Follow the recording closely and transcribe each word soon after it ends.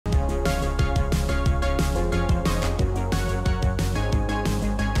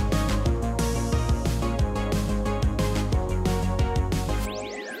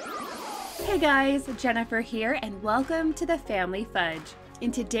guys, Jennifer here and welcome to the Family Fudge.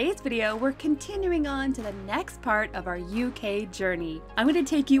 In today's video, we're continuing on to the next part of our UK journey. I'm going to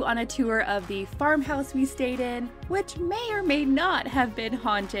take you on a tour of the farmhouse we stayed in, which may or may not have been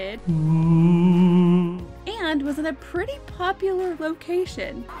haunted, and was in a pretty popular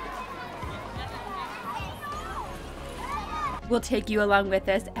location. We'll take you along with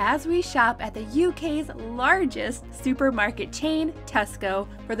us as we shop at the UK's largest supermarket chain, TESCO,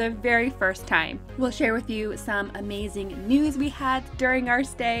 for the very first time. We'll share with you some amazing news we had during our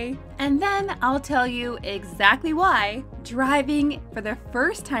stay, and then I'll tell you exactly why driving for the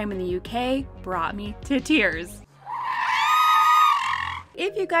first time in the UK brought me to tears.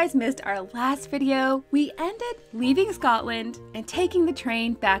 If you guys missed our last video, we ended leaving Scotland and taking the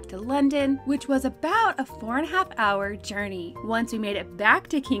train back to London, which was about a 4.5-hour journey. Once we made it back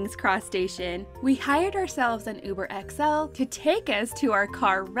to King's Cross Station, we hired ourselves an Uber XL to take us to our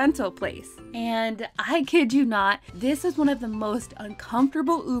car rental place. And I kid you not, this is one of the most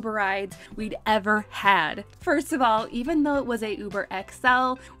uncomfortable Uber rides we'd ever had. First of all, even though it was a Uber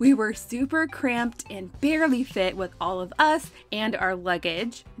XL, we were super cramped and barely fit with all of us and our luggage.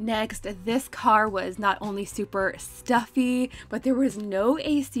 Next, this car was not only super stuffy, but there was no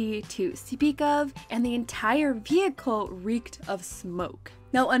AC to speak of, and the entire vehicle reeked of smoke.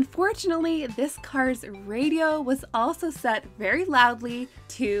 Now, unfortunately, this car's radio was also set very loudly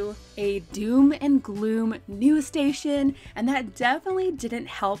to a doom and gloom news station, and that definitely didn't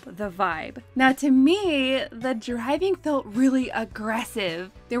help the vibe. Now, to me, the driving felt really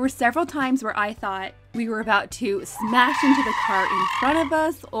aggressive. There were several times where I thought we were about to smash into the car in front of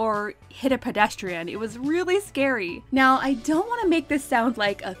us or hit a pedestrian. It was really scary. Now, I don't want to make this sound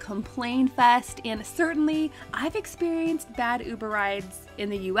like a complain fest, and certainly I've experienced bad Uber rides in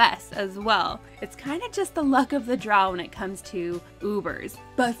the US as well. It's kind of just the luck of the draw when it comes to Ubers.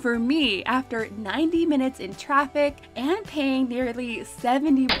 But for me, after 90 minutes in traffic and paying nearly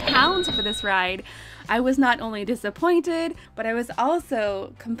 70 pounds for this ride, I was not only disappointed, but I was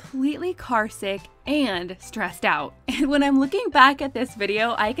also completely carsick and stressed out. And when I'm looking back at this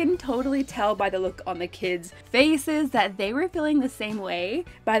video, I can totally tell by the look on the kids' faces that they were feeling the same way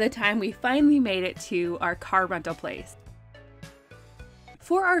by the time we finally made it to our car rental place.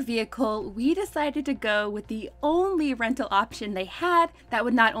 For our vehicle, we decided to go with the only rental option they had that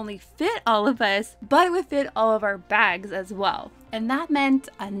would not only fit all of us, but it would fit all of our bags as well. And that meant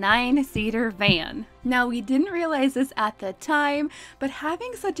a 9-seater van. Now, we didn't realize this at the time, but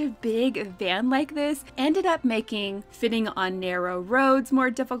having such a big van like this ended up making fitting on narrow roads more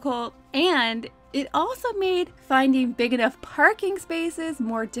difficult, and it also made finding big enough parking spaces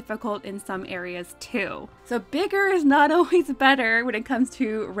more difficult in some areas too. So bigger is not always better when it comes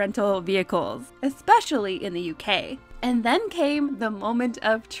to rental vehicles, especially in the UK. And then came the moment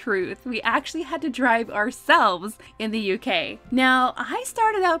of truth. We actually had to drive ourselves in the UK. Now, I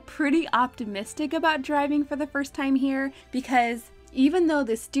started out pretty optimistic about driving for the first time here because even though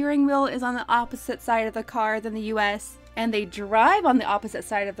the steering wheel is on the opposite side of the car than the US, and they drive on the opposite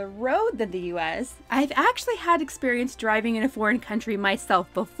side of the road than the US, I've actually had experience driving in a foreign country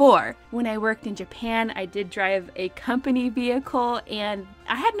myself before. When I worked in Japan, I did drive a company vehicle and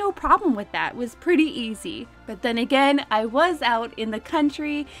I had no problem with that. It was pretty easy. But then again, I was out in the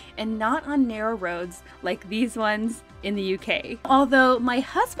country and not on narrow roads like these ones in the UK. Although my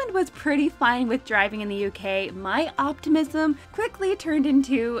husband was pretty fine with driving in the UK, my optimism quickly turned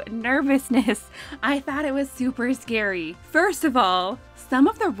into nervousness. I thought it was super scary. First of all, some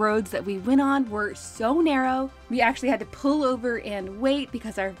of the roads that we went on were so narrow, we actually had to pull over and wait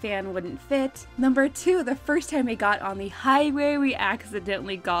because our van wouldn't fit. Number two, the first time we got on the highway, we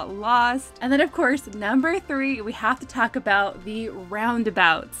accidentally got lost. And then of course, number three, we have to talk about the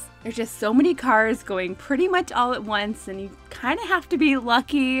roundabouts. There's just so many cars going pretty much all at once, and you kind of have to be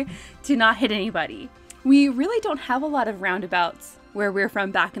lucky to not hit anybody. We really don't have a lot of roundabouts where we're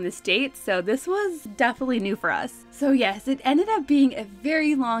from back in the States, so this was definitely new for us. So yes, it ended up being a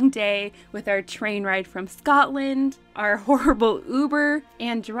very long day with our train ride from Scotland, our horrible Uber,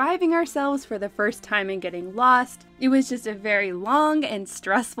 and driving ourselves for the first time and getting lost. It was just a very long and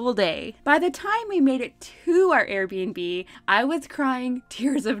stressful day. By the time we made it to our Airbnb, I was crying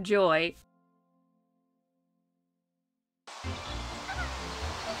tears of joy.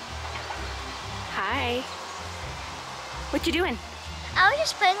 Hi. What you doing? I was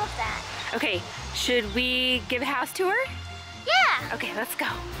just playing with that. Okay, should we give a house tour? Yeah! Okay, let's go.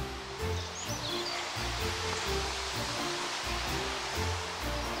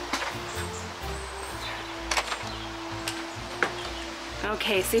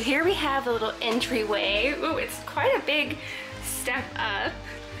 Okay, so here we have a little entryway. Ooh, it's quite a big step up.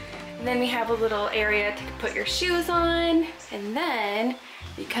 And then we have a little area to put your shoes on. And then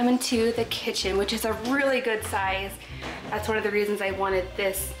you come into the kitchen, which is a really good size. That's one of the reasons I wanted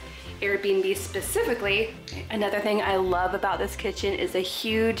this Airbnb specifically. Another thing I love about this kitchen is a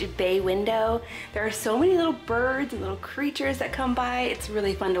huge bay window. There are so many little birds and little creatures that come by. It's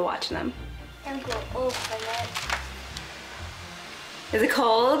really fun to watch them. I'm going to open it. Is it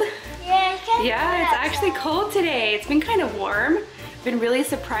cold? Yeah, Yeah, it's actually cold today. It's been kind of warm. Been really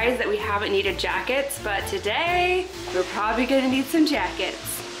surprised that we haven't needed jackets, but today we're probably gonna need some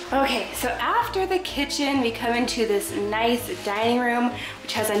jackets. Okay, so after the kitchen, we come into this nice dining room,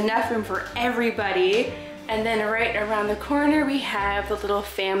 which has enough room for everybody. And then right around the corner, we have the little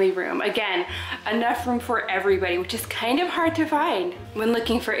family room. Again, enough room for everybody, which is kind of hard to find when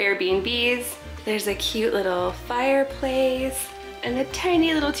looking for Airbnbs. There's a cute little fireplace and a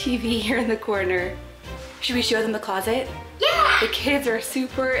tiny little TV here in the corner. Should we show them the closet? Yeah! The kids are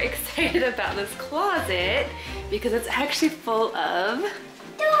super excited about this closet because it's actually full of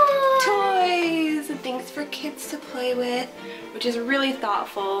toys and things for kids to play with, which is really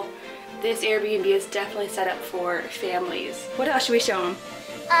thoughtful. This Airbnb is definitely set up for families. What else should we show them?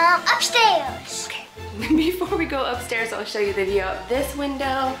 Upstairs. Okay, before we go upstairs, I'll show you the view out this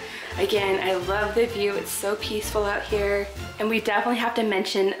window. Again, I love the view. It's so peaceful out here. And we definitely have to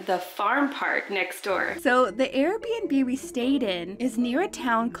mention the farm park next door. So the Airbnb we stayed in is near a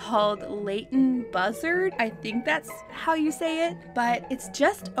town called Leighton Buzzard. I think that's how you say it, but it's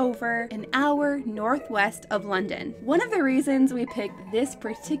just over an hour northwest of London. One of the reasons we picked this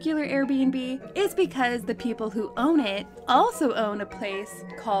particular Airbnb is because the people who own it also own a place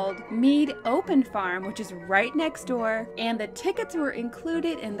called Mead Open Farm, which is right next door, and the tickets were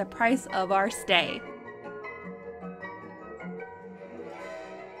included in the price of our stay.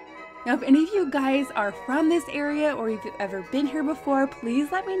 Now, if any of you guys are from this area or if you've ever been here before,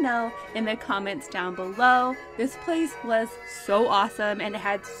 please let me know in the comments down below. This place was so awesome and it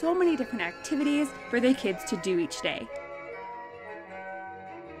had so many different activities for the kids to do each day.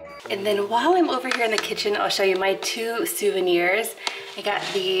 And then while I'm over here in the kitchen, I'll show you my two souvenirs. I got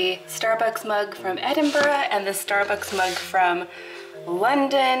the Starbucks mug from Edinburgh and the Starbucks mug from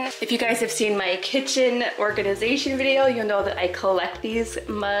London. If you guys have seen my kitchen organization video, you'll know that I collect these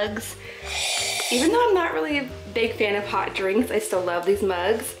mugs. Even though I'm not really a big fan of hot drinks, I still love these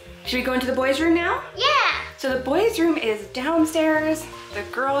mugs. Should we go into the boys' room now? Yeah! So the boys' room is downstairs, the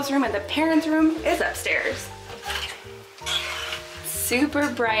girls' room and the parents' room is upstairs. Super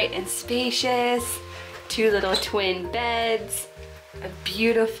bright and spacious, two little twin beds, a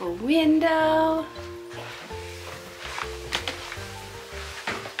beautiful window.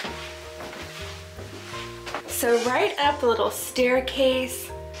 So right up the little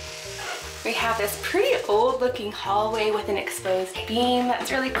staircase, we have this pretty old looking hallway with an exposed beam.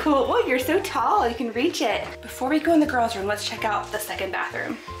 That's really cool. Oh, you're so tall, you can reach it. Before we go in the girls' room, let's check out the second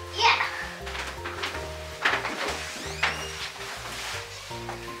bathroom. Yeah!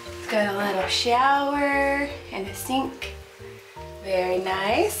 It's got a little shower and a sink. Very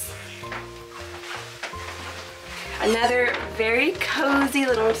nice. Another very cozy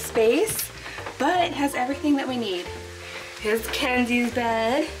little space, but it has everything that we need. Here's Kenzie's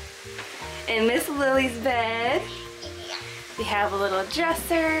bed and Miss Lily's bed. We have a little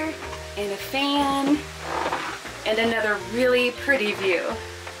dresser and a fan and another really pretty view.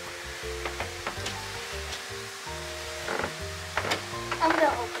 I'm gonna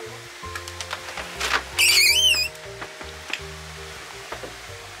open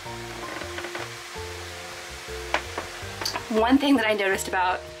it. One thing that I noticed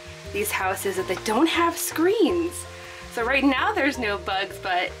about these houses is that they don't have screens. So right now there's no bugs,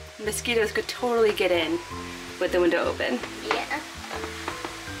 but mosquitoes could totally get in with the window open. Yeah.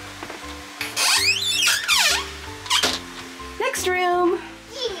 Next room.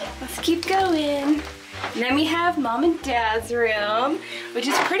 Yeah. Let's keep going. And then we have Mom and Dad's room, which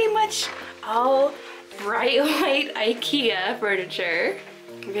is pretty much all bright white IKEA furniture.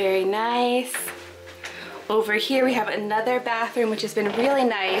 Very nice. Over here we have another bathroom, which has been really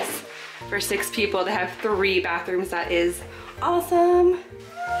nice for 6 people to have 3 bathrooms. That is awesome.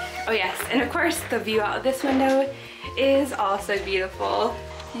 Oh yes, and of course the view out of this window is also beautiful.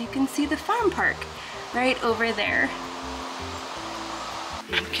 You can see the farm park right over there.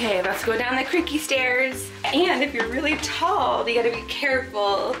 Okay, let's go down the creaky stairs. And if you're really tall, you gotta be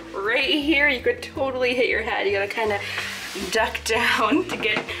careful. Right here, you could totally hit your head. You gotta kind of duck down to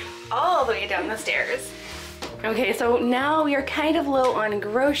get all the way down the stairs. Okay, so now we are kind of low on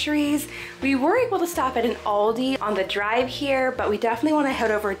groceries. We were able to stop at an Aldi on the drive here, but we definitely want to head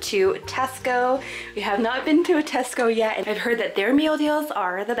over to TESCO. We have not been to a TESCO yet, and I've heard that their meal deals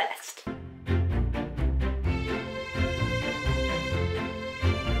are the best.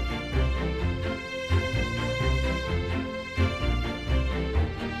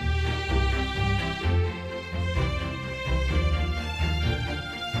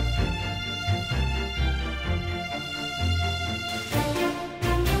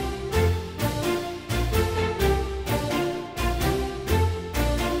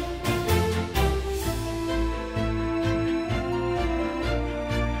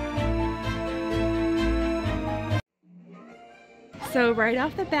 So right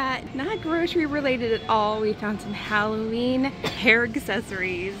off the bat, not grocery related at all, we found some Halloween hair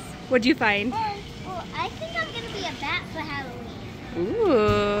accessories. What'd you find? Well, I think I'm gonna be a bat for Halloween.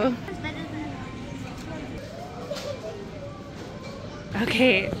 Ooh.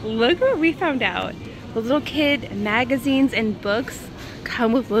 Okay, look what we found out. The little kid magazines and books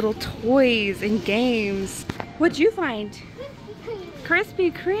come with little toys and games. What'd you find?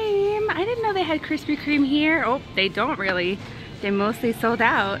 Krispy Kreme. I didn't know they had Krispy Kreme here. Oh, they don't really. They mostly sold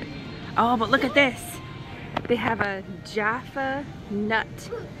out. Oh, but look at this. They have a Jaffa nut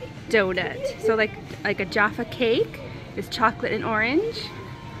donut. So like a Jaffa cake is chocolate and orange.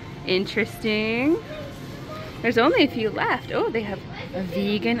 Interesting. There's only a few left. Oh, they have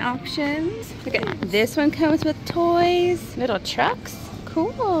vegan options. Look at this one, comes with toys, little trucks.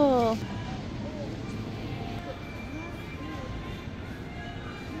 Cool.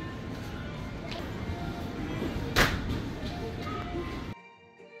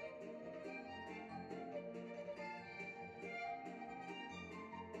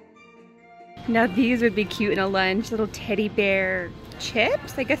 Now these would be cute in a lunch. Little teddy bear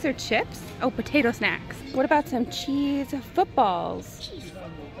chips. I guess they're chips. Oh, potato snacks. What about some cheese footballs?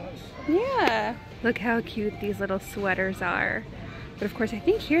 Yeah. Look how cute these little sweaters are. But of course, I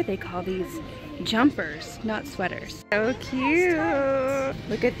think here they call these jumpers, not sweaters. So cute.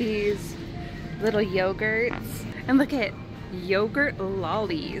 Look at these little yogurts. And look at yogurt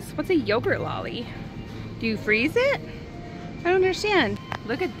lollies. What's a yogurt lolly? Do you freeze it? I don't understand.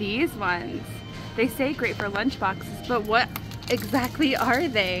 Look at these ones. They say great for lunchboxes, but what exactly are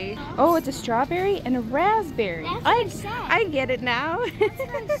they? Oh, it's a strawberry and a raspberry. I get it now.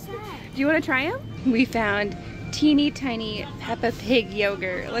 Do you want to try them? We found teeny tiny Peppa Pig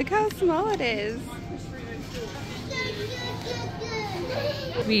yogurt. Look how small it is.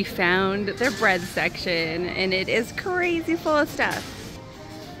 We found their bread section, and it is crazy full of stuff.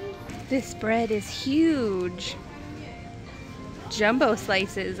 This bread is huge. Jumbo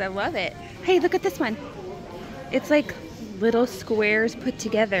slices, I love it. Hey, look at this one. It's like little squares put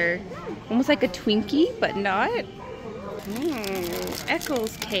together. Almost like a Twinkie, but not.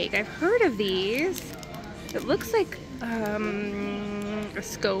 Eccles cake, I've heard of these. It looks like a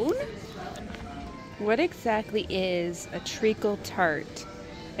scone. What exactly is a treacle tart?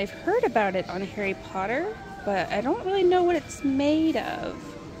 I've heard about it on Harry Potter, but I don't really know what it's made of.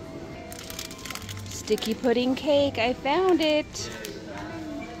 Sticky pudding cake, I found it.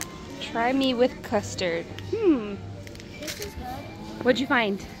 Try me with custard. This is good. What'd you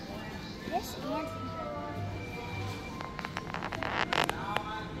find? This and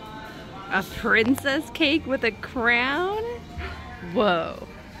A princess cake with a crown? Whoa,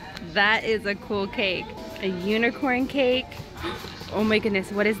 that is a cool cake. A unicorn cake. Oh my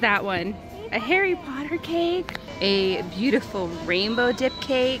goodness, what is that one? A Harry Potter cake. A beautiful rainbow dip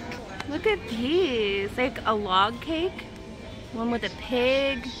cake. Look at these, like a log cake. One with a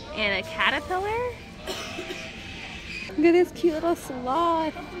pig and a caterpillar. Look at this cute little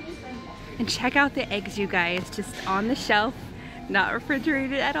sloth. And check out the eggs, you guys, just on the shelf, not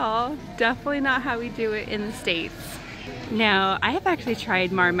refrigerated at all. Definitely not how we do it in the States. Now, I have actually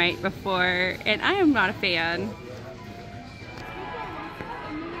tried Marmite before, and I am not a fan.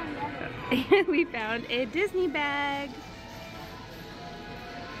 We found a Disney bag.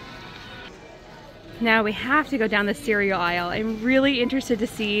 Now we have to go down the cereal aisle. I'm really interested to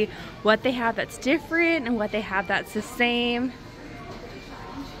see what they have that's different and what they have that's the same.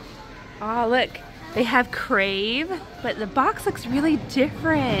 Oh, look, they have Crave, but the box looks really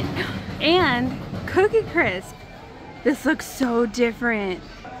different. And Cookie Crisp. This looks so different.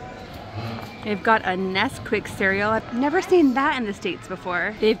 They've got a Nesquik cereal. I've never seen that in the States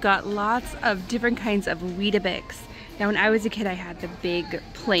before. They've got lots of different kinds of Weetabix. Now when I was a kid, I had the big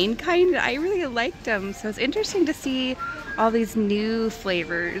plain kind. I really liked them, so it's interesting to see all these new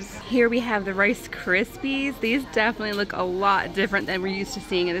flavors. Here we have the Rice Krispies. These definitely look a lot different than we're used to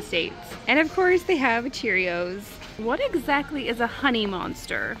seeing in the States. And of course they have Cheerios. What exactly is a Honey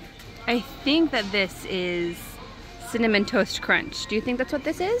Monster? I think that this is Cinnamon Toast Crunch. Do you think that's what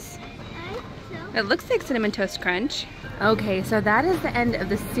this is? I think so. It looks like Cinnamon Toast Crunch. Okay, so that is the end of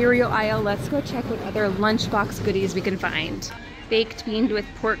the cereal aisle. Let's go check what other lunchbox goodies we can find. Baked beans with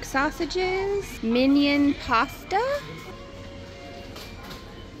pork sausages, minion pasta,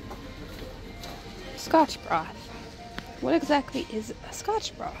 Scotch broth. What exactly is a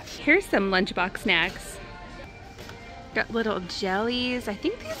Scotch broth? Here's some lunchbox snacks. Got little jellies. I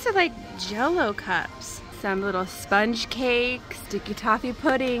think these are like Jell-O cups. Some little sponge cakes, sticky toffee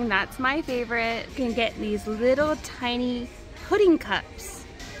pudding, that's my favorite. You can get these little tiny pudding cups.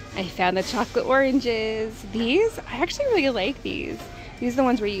 I found the chocolate oranges. These, I actually really like these. These are the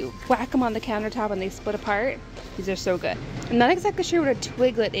ones where you whack them on the countertop and they split apart. These are so good. I'm not exactly sure what a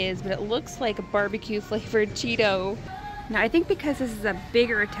Twiglet is, but it looks like a barbecue flavored Cheeto. Now I think because this is a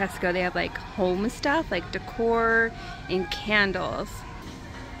bigger Tesco, they have like home stuff, like decor and candles.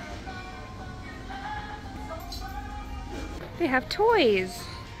 They have toys.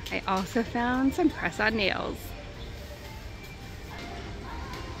 I also found some press-on nails.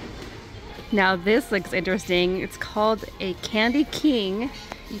 Now this looks interesting. It's called a Candy King.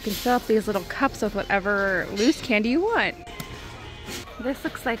 You can fill up these little cups with whatever loose candy you want. This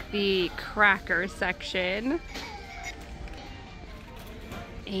looks like the cracker section.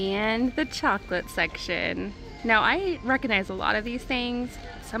 And the chocolate section. Now I recognize a lot of these things.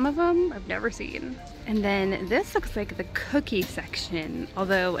 Some of them I've never seen. And then this looks like the cookie section,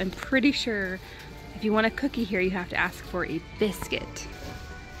 although I'm pretty sure if you want a cookie here, you have to ask for a biscuit.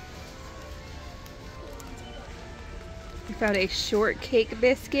 I found a shortcake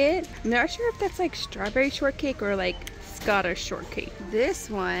biscuit. I'm not sure if that's like strawberry shortcake or like Scottish shortcake. This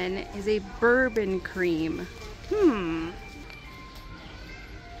one is a bourbon cream.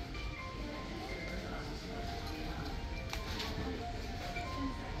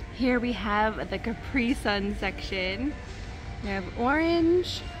 Here we have the Capri Sun section. We have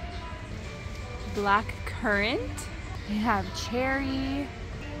orange, black currant, we have cherry,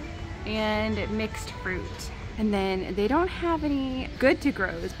 and mixed fruit. And then they don't have any good to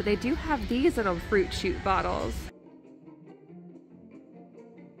grows, but they do have these little fruit shoot bottles.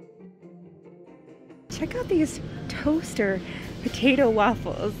 Check out these toaster potato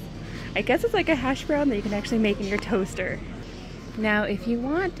waffles. I guess it's like a hash brown that you can actually make in your toaster. Now, if you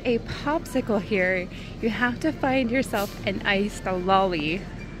want a popsicle here, you have to find yourself an iced lolly.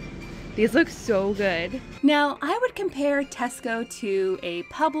 These look so good. Now, I would compare Tesco to a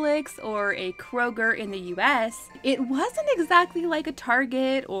Publix or a Kroger in the US. It wasn't exactly like a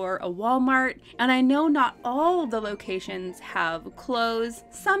Target or a Walmart, and I know not all of the locations have clothes,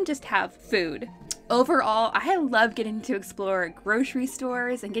 some just have food. Overall, I love getting to explore grocery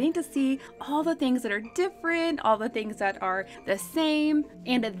stores and getting to see all the things that are different, all the things that are the same.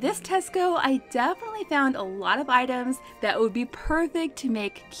 And at this Tesco, I definitely found a lot of items that would be perfect to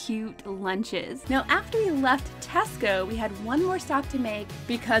make cute lunches. Now, after we left Tesco, we had one more stop to make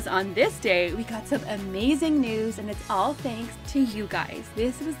because on this day, we got some amazing news, and it's all thanks to you guys.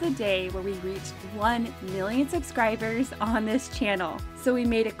 This was the day where we reached 1 million subscribers on this channel. So we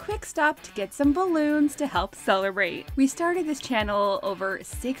made a quick stop to get some balloons to help celebrate. We started this channel over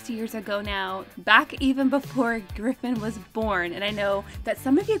 6 years ago now, back even before Griffin was born, and I know that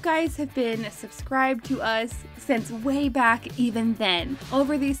some of you guys have been subscribed to us since way back even then.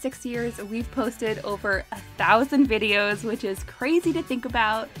 Over these 6 years, we've posted over 1,000 videos, which is crazy to think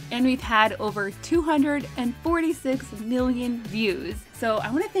about, and we've had over 246 million views. So I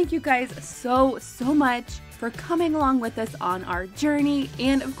want to thank you guys so much for coming along with us on our journey,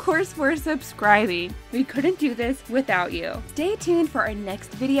 and of course for subscribing. We couldn't do this without you. Stay tuned for our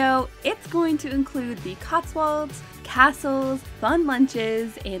next video. It's going to include the Cotswolds, castles, fun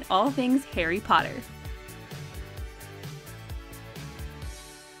lunches, and all things Harry Potter.